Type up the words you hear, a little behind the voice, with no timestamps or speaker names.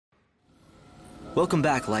Welcome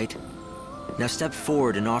back, Light. Now step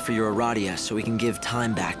forward and offer your Aradia so we can give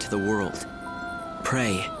time back to the world.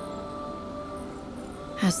 Pray.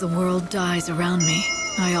 As the world dies around me,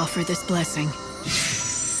 I offer this blessing.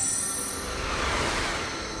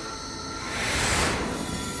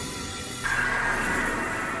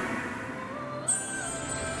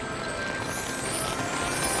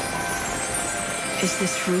 Is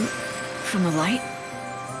this fruit from the light?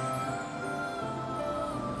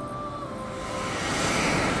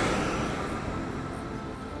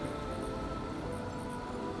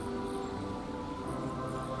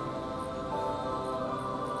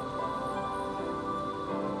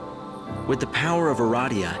 With the power of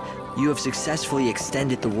Aradia, you have successfully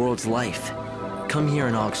extended the world's life. Come here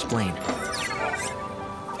and I'll explain.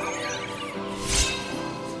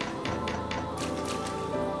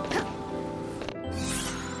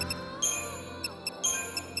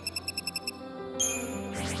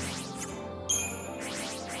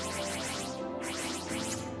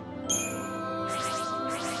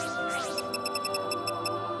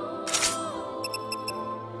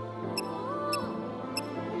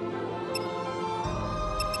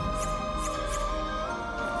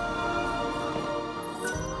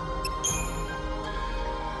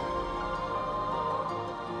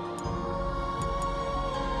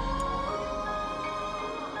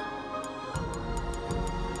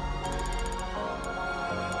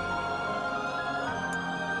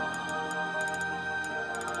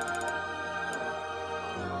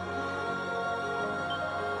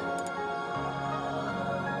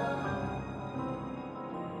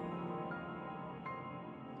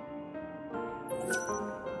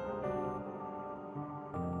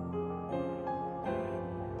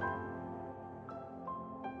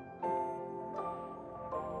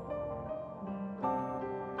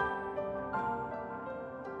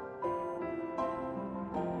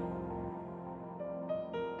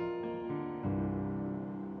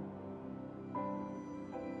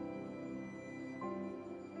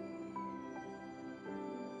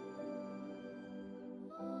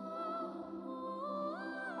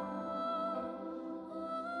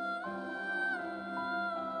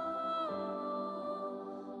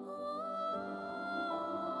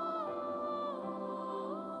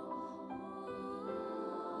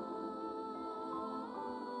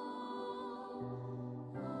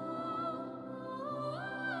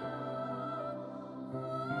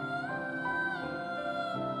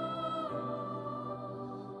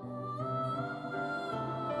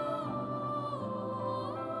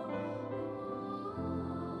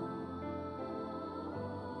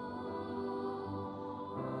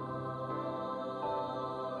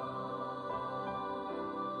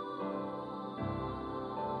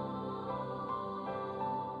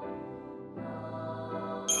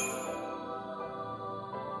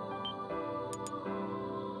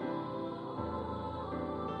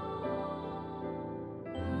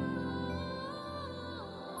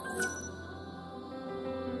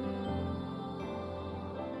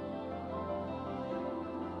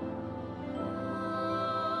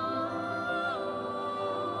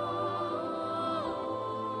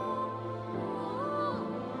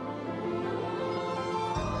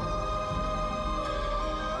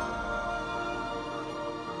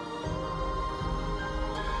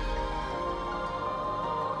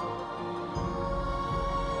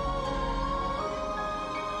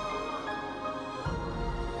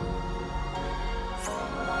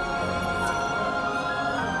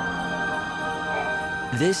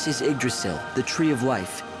 This is Yggdrasil, the Tree of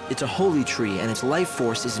Life. It's a holy tree, and its life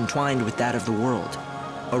force is entwined with that of the world.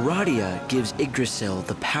 Aradia gives Yggdrasil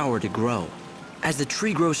the power to grow. As the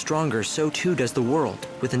tree grows stronger, so too does the world.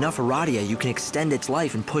 With enough Aradia, you can extend its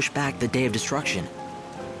life and push back the Day of Destruction.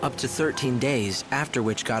 Up to 13 days, after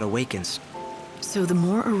which God awakens. So the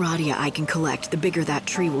more Aradia I can collect, the bigger that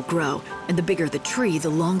tree will grow. And the bigger the tree, the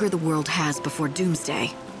longer the world has before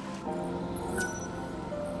Doomsday.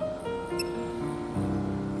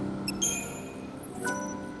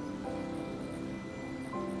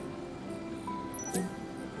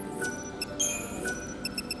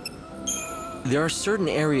 There are certain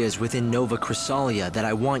areas within Nova Chrysalia that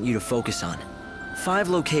I want you to focus on. 5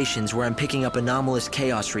 locations where I'm picking up anomalous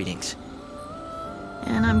chaos readings.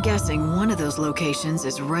 And I'm guessing one of those locations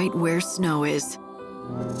is right where Snow is.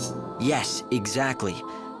 Yes, exactly.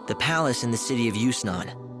 The palace in the city of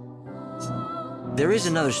Yusnan. There is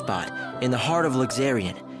another spot, in the heart of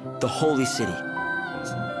Luxerion, the holy city.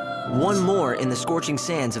 One more in the scorching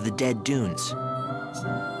sands of the Dead Dunes.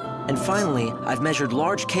 And finally, I've measured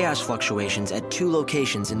large chaos fluctuations at 2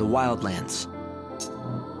 locations in the Wildlands.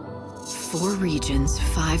 4 regions,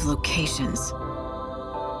 5 locations.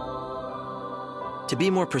 To be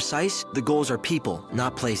more precise, the goals are people,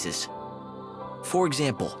 not places. For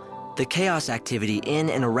example, the chaos activity in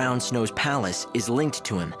and around Snow's palace is linked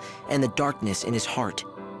to him, and the darkness in his heart.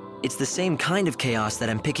 It's the same kind of chaos that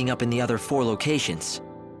I'm picking up in the other 4 locations.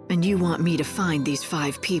 And you want me to find these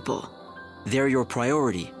 5 people? They're your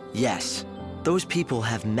priority, yes. Those people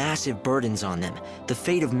have massive burdens on them. The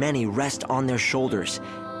fate of many rests on their shoulders,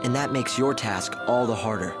 and that makes your task all the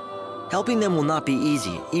harder. Helping them will not be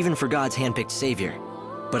easy, even for God's handpicked savior.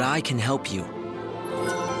 But I can help you.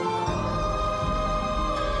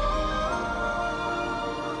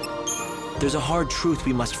 There's a hard truth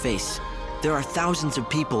we must face. There are thousands of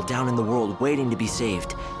people down in the world waiting to be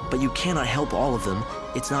saved, but you cannot help all of them.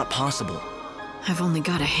 It's not possible. I've only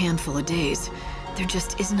got a handful of days. There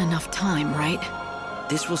just isn't enough time, right?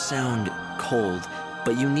 This will sound cold,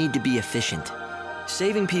 but you need to be efficient.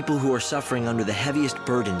 Saving people who are suffering under the heaviest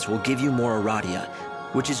burdens will give you more Aradia,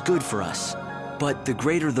 which is good for us. But the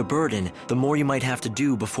greater the burden, the more you might have to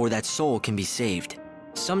do before that soul can be saved.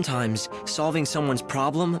 Sometimes, solving someone's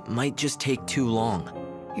problem might just take too long.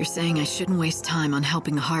 You're saying I shouldn't waste time on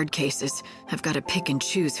helping the hard cases. I've got to pick and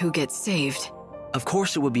choose who gets saved. Of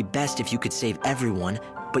course it would be best if you could save everyone,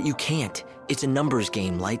 but you can't. It's a numbers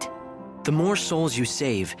game, Light. The more souls you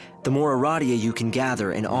save, the more Aradia you can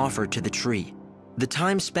gather and offer to the tree. The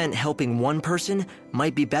time spent helping one person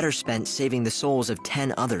might be better spent saving the souls of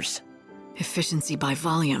 10 others. Efficiency by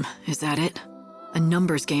volume, is that it? A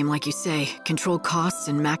numbers game, like you say. Control costs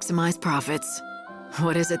and maximize profits.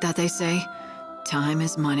 What is it that they say? Time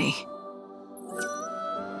is money.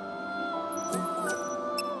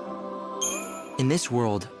 In this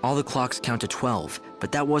world, all the clocks count to 12,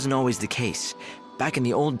 but that wasn't always the case. Back in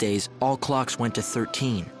the old days, all clocks went to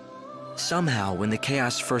 13. Somehow, when the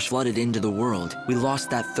chaos first flooded into the world, we lost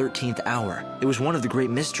that 13th hour. It was one of the great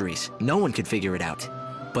mysteries. No one could figure it out.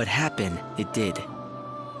 But happen, it did.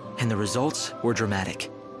 And the results were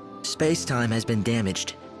dramatic. Space-time has been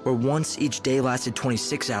damaged. Where once each day lasted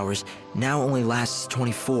 26 hours, now only lasts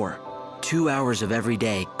 24. 2 hours of every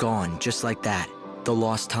day gone just like that. The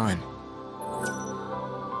lost time.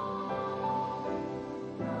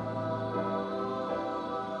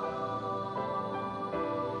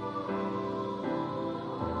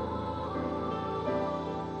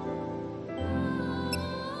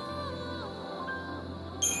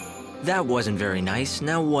 That wasn't very nice,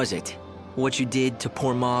 now was it? What you did to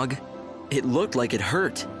poor Mog? It looked like it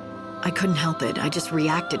hurt. I couldn't help it. I just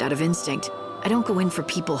reacted out of instinct. I don't go in for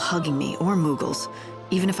people hugging me or Moogles,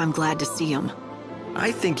 even if I'm glad to see them.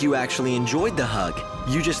 I think you actually enjoyed the hug.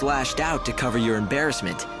 You just lashed out to cover your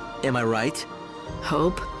embarrassment. Am I right?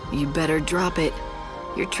 Hope, you better drop it.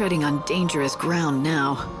 You're treading on dangerous ground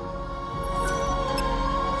now.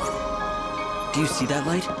 Do you see that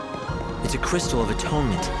light? It's a crystal of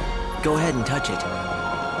atonement. Go ahead and touch it.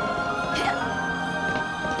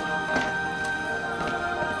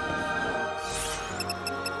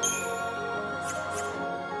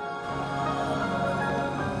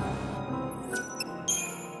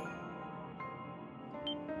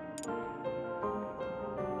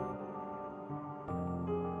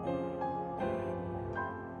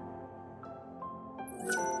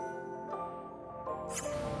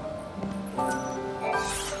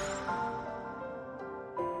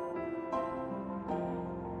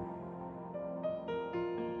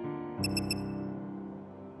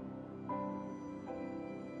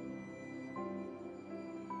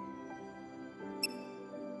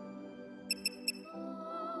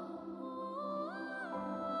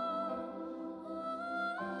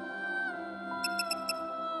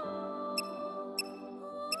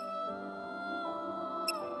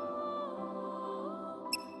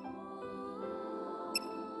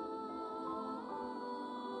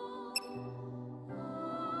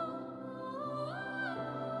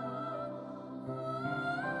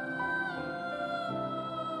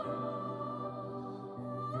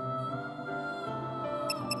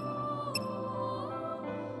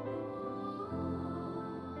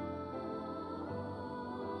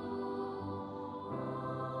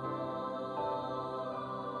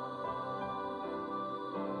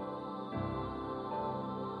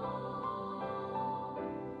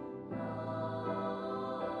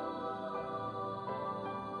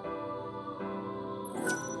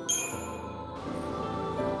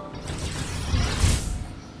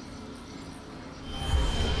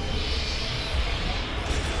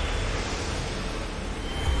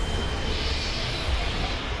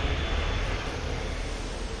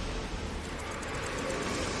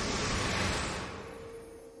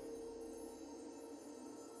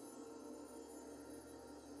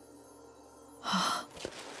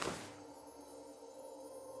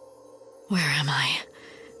 Where am I?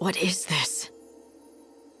 What is this?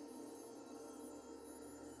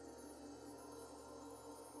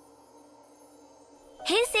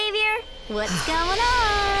 Hey, Savior! What's going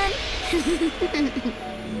on?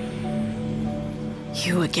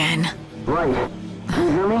 You again. Right. Can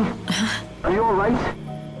you hear me? Are you alright?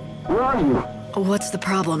 Where are you? What's the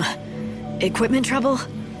problem? Equipment trouble?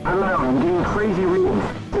 I don't know, I'm getting crazy readings.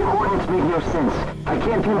 The coordinates make no sense. I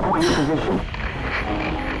can't pinpoint your position.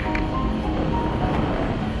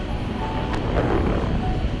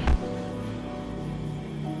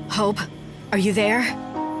 Hope, are you there?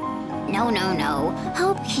 No.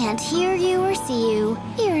 Hope can't hear you or see you.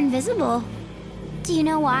 You're invisible. Do you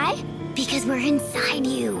know why? Because we're inside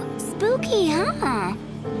you. Spooky, huh?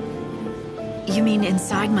 You mean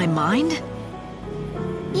inside my mind?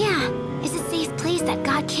 Yeah, it's a safe place that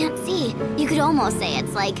God can't see. You could almost say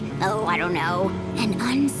it's like, oh, I don't know, an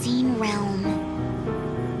unseen realm.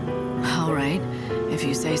 All right, if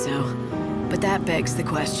you say so. But that begs the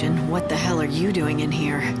question, what the hell are you doing in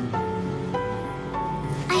here?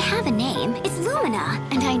 I have a name. It's Lumina,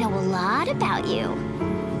 and I know a lot about you.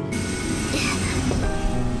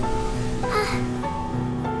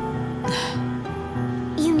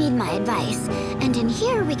 You need my advice, and in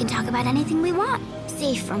here we can talk about anything we want,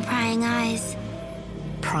 safe from prying eyes.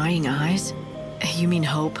 Prying eyes? You mean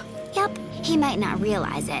Hope? Yup, he might not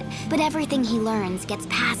realize it, but everything he learns gets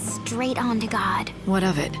passed straight on to God. What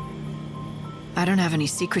of it? I don't have any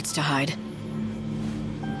secrets to hide.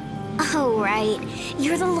 Oh, right.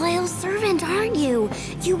 You're the loyal servant, aren't you?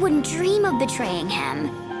 You wouldn't dream of betraying him.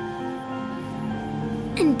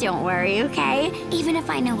 And don't worry, okay? Even if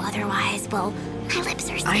I know otherwise, well, my lips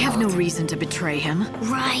are sealed. I have no reason to betray him.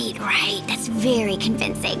 Right. That's very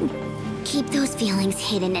convincing. Keep those feelings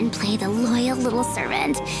hidden and play the loyal little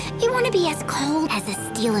servant. You want to be as cold as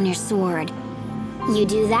a steel in your sword. You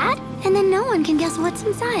do that, and then no one can guess what's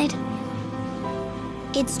inside.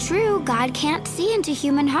 It's true, God can't see into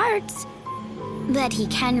human hearts. But he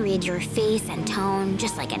can read your face and tone,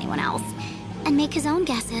 just like anyone else, and make his own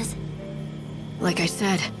guesses. Like I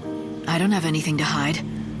said, I don't have anything to hide.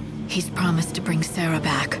 He's promised to bring Sarah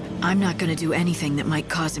back. I'm not gonna do anything that might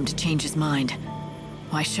cause him to change his mind.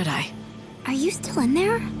 Why should I? Are you still in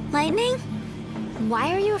there, Lightning?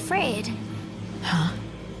 Why are you afraid? Huh?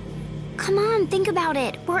 Come on, think about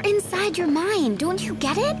it. We're inside your mind, don't you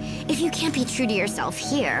get it? If you can't be true to yourself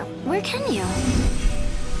here, where can you?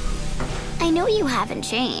 I know you haven't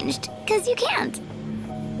changed, 'cause you can't.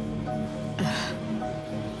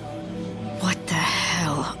 What the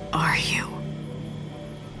hell are you?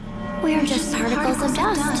 We're just particles of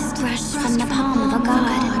dust brushed from the palm of a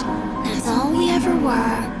god. That's all we ever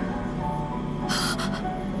were.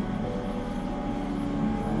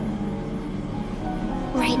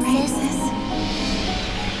 Right, sis?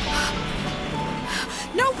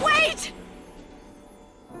 No, wait!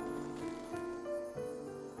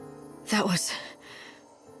 That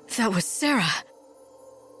was Sarah.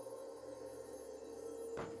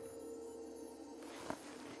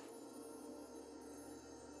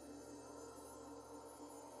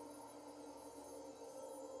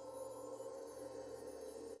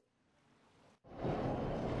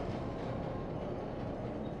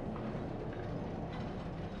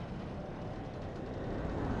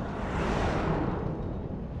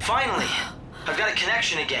 Finally! I've got a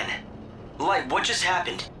connection again. Light, what just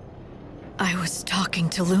happened? I was talking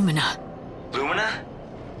to Lumina. Lumina?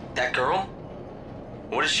 That girl?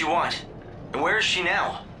 What does she want? And where is she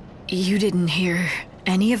now? You didn't hear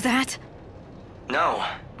any of that? No,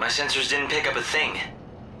 my sensors didn't pick up a thing.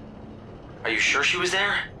 Are you sure she was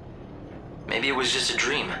there? Maybe it was just a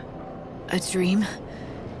dream. A dream?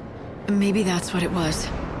 Maybe that's what it was.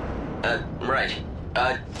 Right.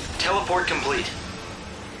 Teleport complete.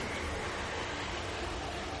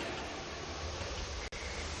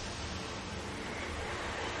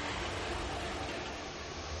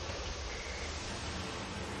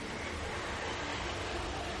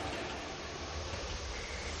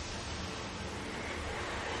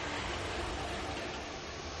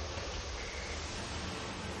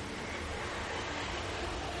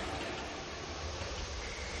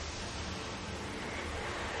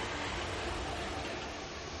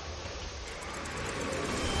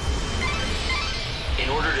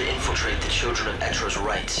 Infiltrate the children of Etro's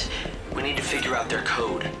rights. We need to figure out their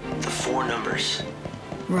code, the 4 numbers.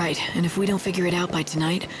 Right, and if we don't figure it out by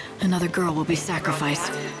tonight, another girl will be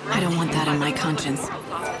sacrificed. I don't want that on my conscience.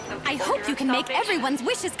 I hope you can make everyone's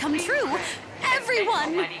wishes come true!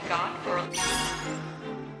 Everyone!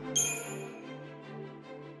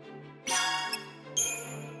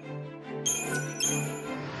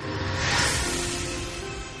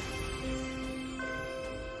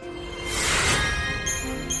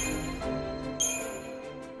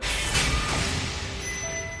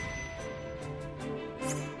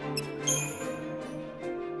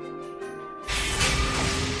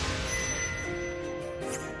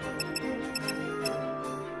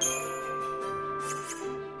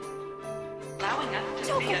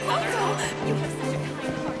 You have such a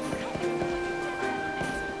kind heart.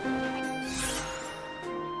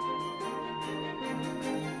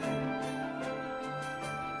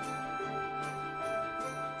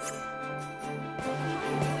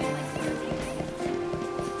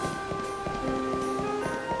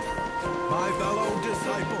 My fellow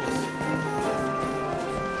disciples.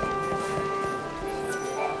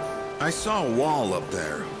 I saw a wall up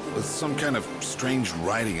there with some kind of strange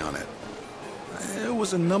writing on it. It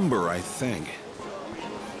was a number, I think.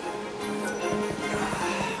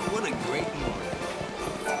 What a great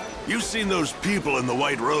morning. You've seen those people in the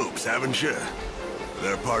white robes, haven't you?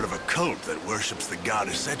 They're part of a cult that worships the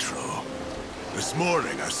goddess Etro. This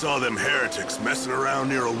morning, I saw them heretics messing around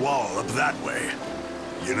near a wall up that way.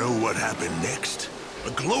 You know what happened next?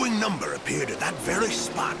 A glowing number appeared at that very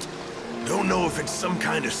spot. Don't know if it's some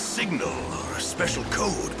kind of signal or a special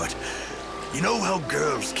code, but you know how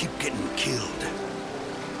girls keep getting killed?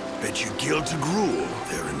 Bet you Guild to Gruel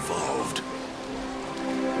they're involved.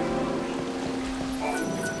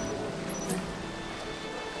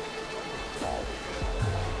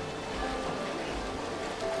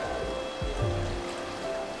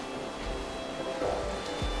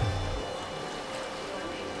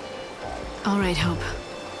 All right, Hope.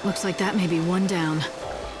 Looks like that may be one down.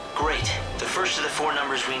 Great. The first of the 4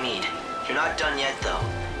 numbers we need. You're not done yet, though.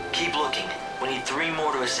 Keep looking. We need 3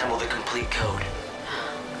 more to assemble the complete code.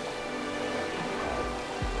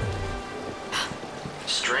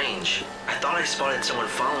 Strange. I thought I spotted someone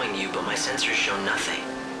following you, but my sensors show nothing.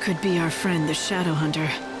 Could be our friend, the Shadow Hunter.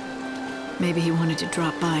 Maybe he wanted to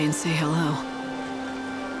drop by and say hello.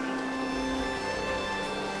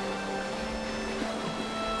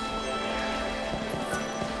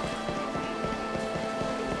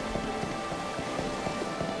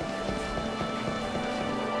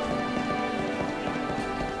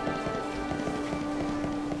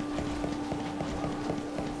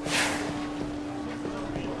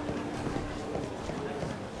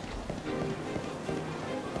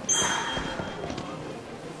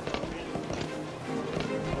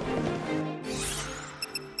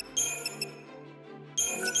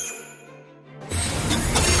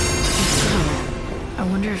 I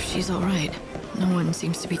wonder if she's all right. No one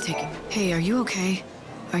seems to be taking... Hey, are you okay?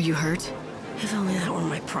 Are you hurt? If only that were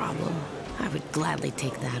my problem. I would gladly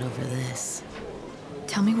take that over this.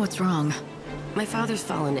 Tell me what's wrong. My father's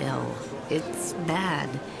fallen ill. It's bad.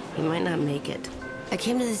 He might not make it. I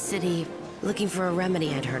came to the city looking for a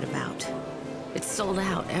remedy I'd heard about. It's sold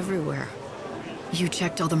out everywhere. You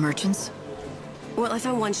checked all the merchants? Well, I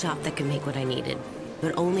found one shop that could make what I needed,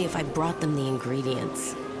 but only if I brought them the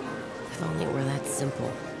ingredients. If only it were that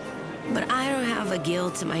simple. But I don't have a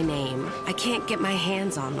guild to my name. I can't get my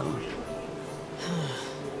hands on them.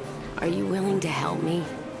 Are you willing to help me?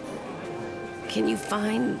 Can you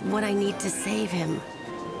find what I need to save him?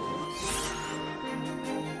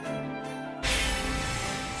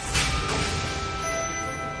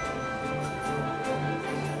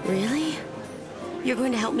 Really? You're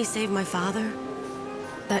going to help me save my father?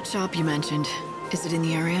 That shop you mentioned, is it in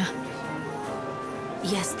the area?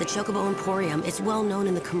 Yes, the Chocobo Emporium. It's well known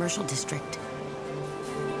in the commercial district.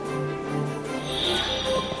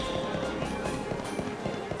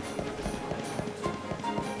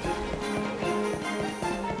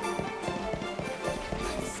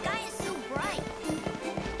 The sky is so bright.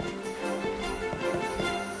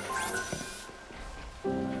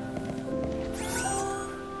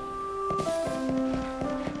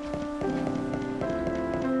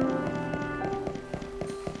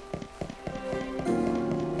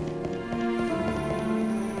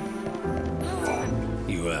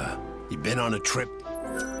 You been on a trip?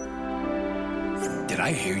 Did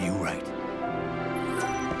I hear you right?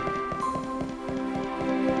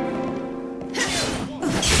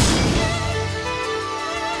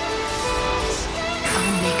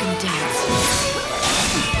 I'll make him dance.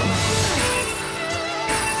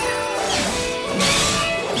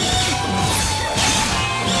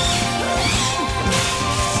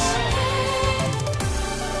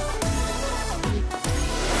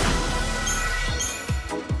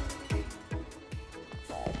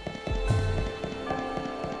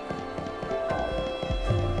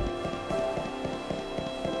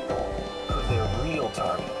 Their real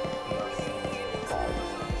target.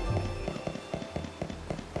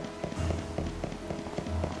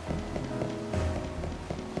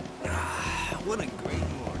 What a great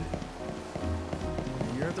morning.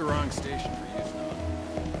 You're at the wrong station for using them.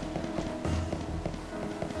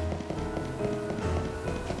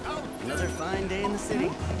 Oh, another fine day in the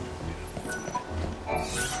city.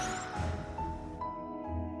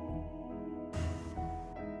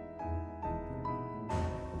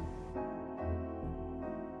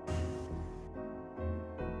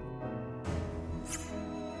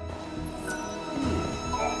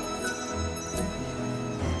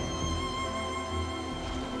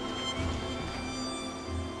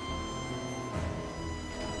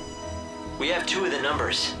 We have 2 of the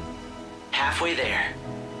numbers. Halfway there.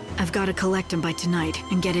 I've got to collect them by tonight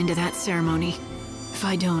and get into that ceremony. If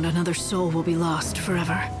I don't, another soul will be lost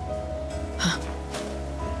forever. Huh.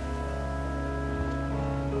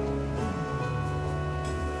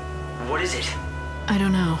 What is it? I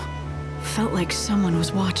don't know. Felt like someone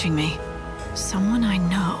was watching me. Someone I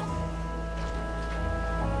know.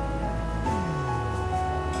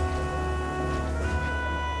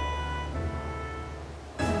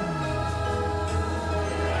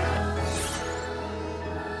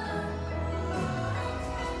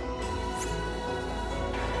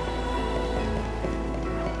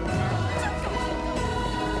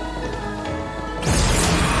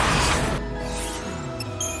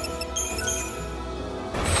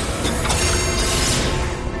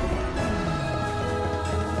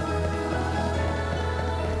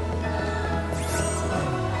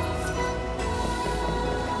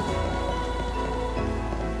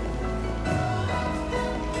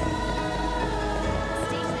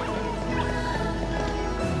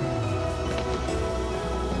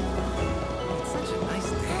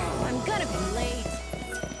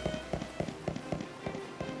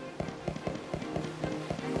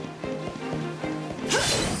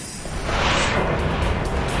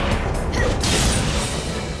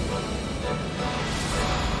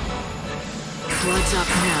 Blood's up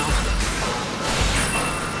now.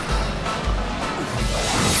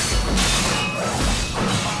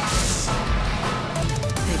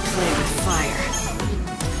 They play with fire.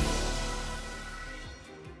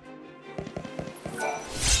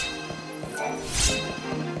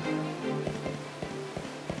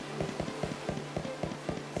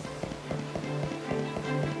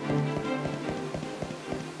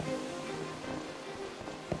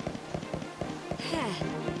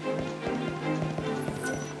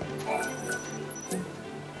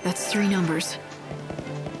 That's 3 numbers.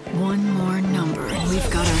 1 more number, and we've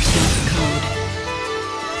got ourselves a code.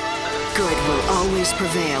 Good will always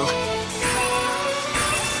prevail.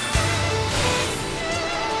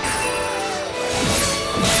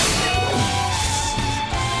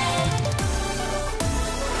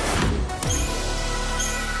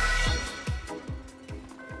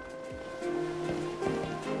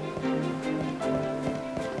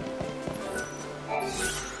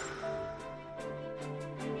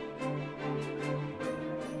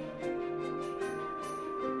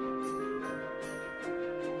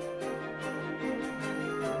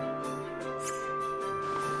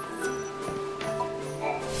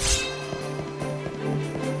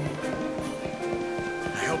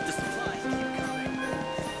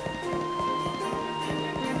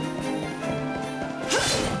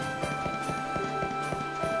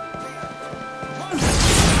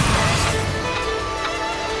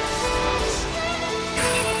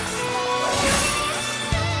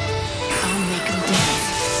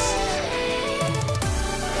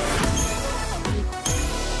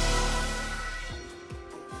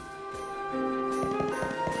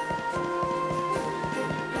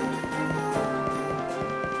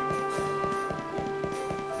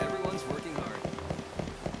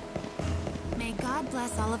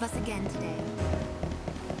 Bless all of us again today.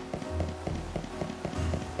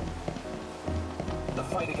 The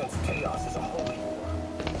fight against chaos is a holy war.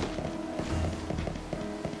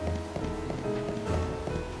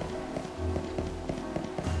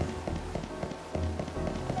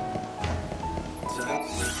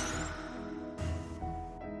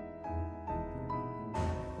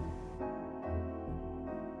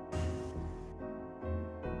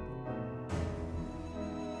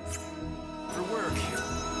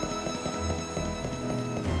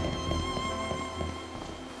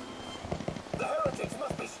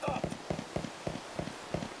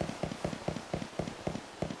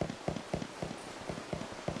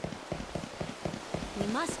 We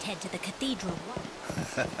must head to the cathedral.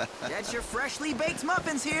 Get your freshly baked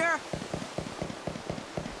muffins here!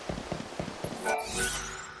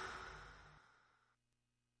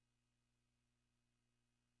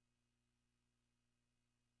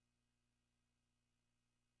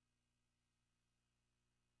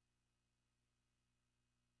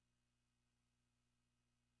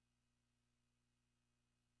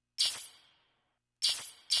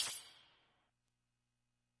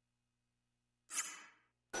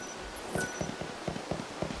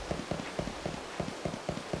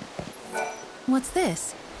 What's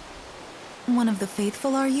this? One of the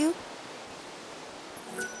faithful, are you?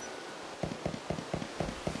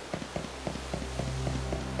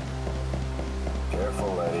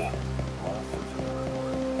 Careful, lady.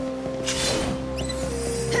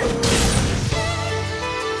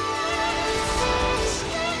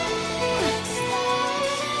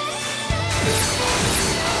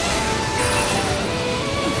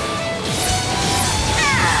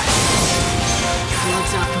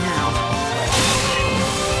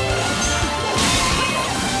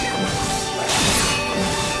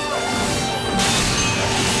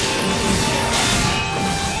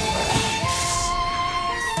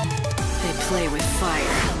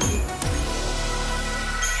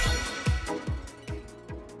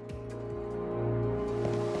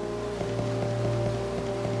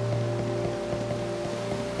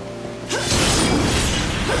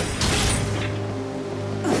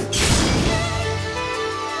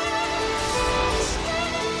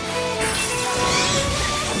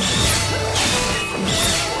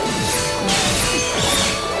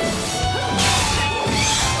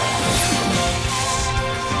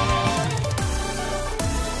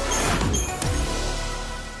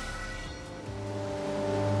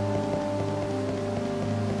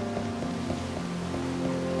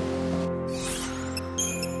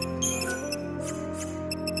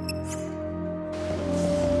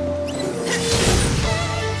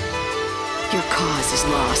 this is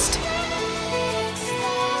lost.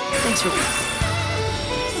 Thanks for...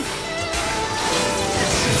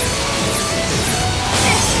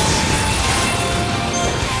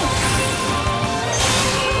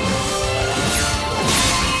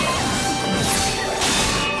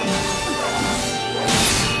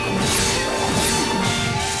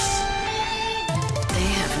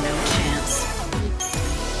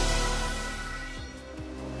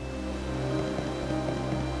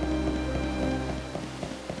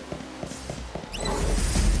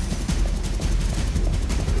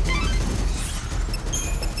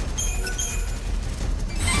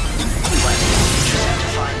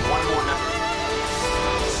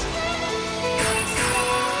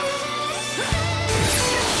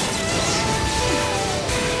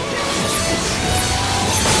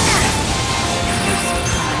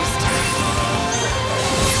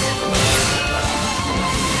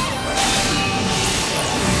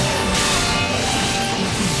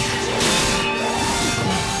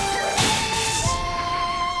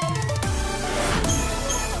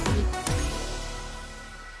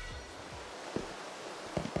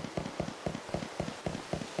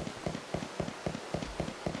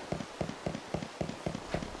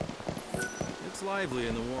 It's lively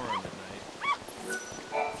in the warm at night.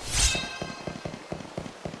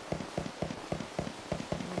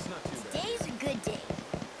 It's not too bad. Today's a good day.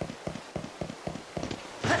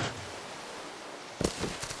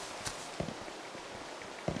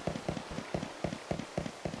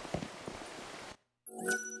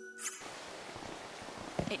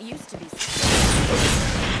 It used to be.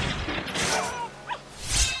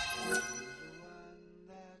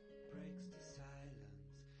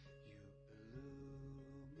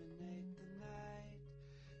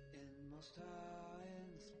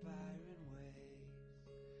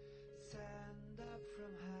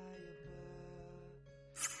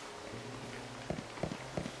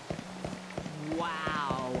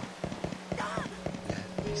 Wow.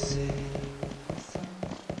 Let me see.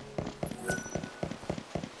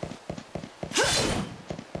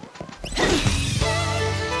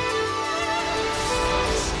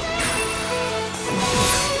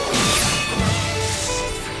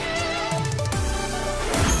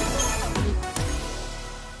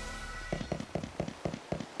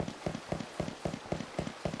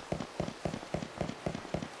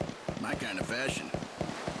 My kind of fashion.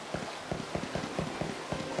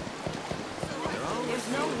 There's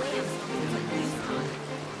no way I'm supposed to put these on.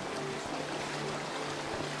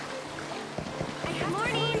 Good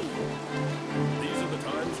morning! These are the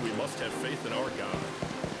times we must have faith in our God.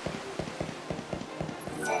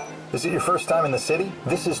 Is it your first time in the city?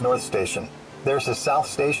 This is North Station. There's a South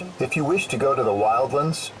Station if you wish to go to the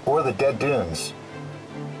Wildlands or the Dead Dunes.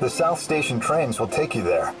 The South Station trains will take you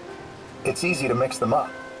there. It's easy to mix them up.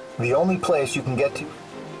 The only place you can get to...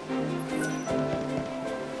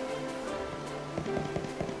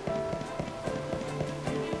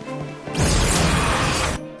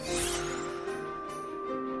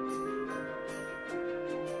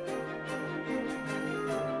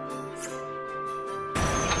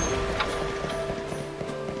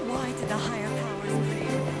 Why did the higher powers create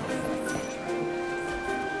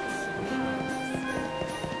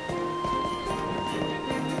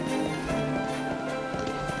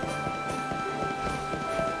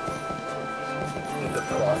The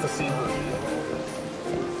prophecy revealed.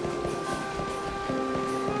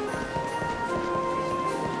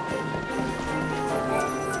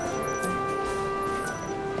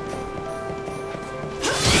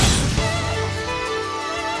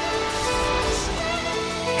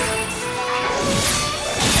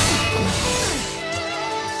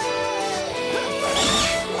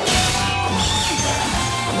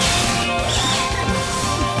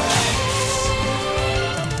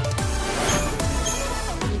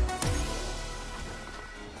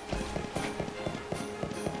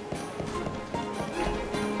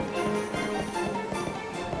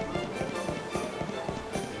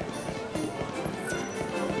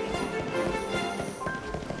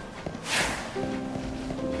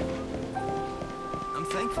 I'm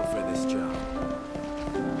thankful for this job.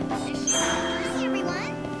 Hi,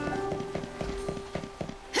 everyone.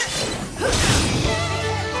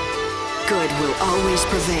 Good will always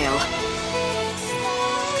prevail.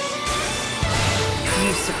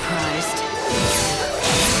 You surprised?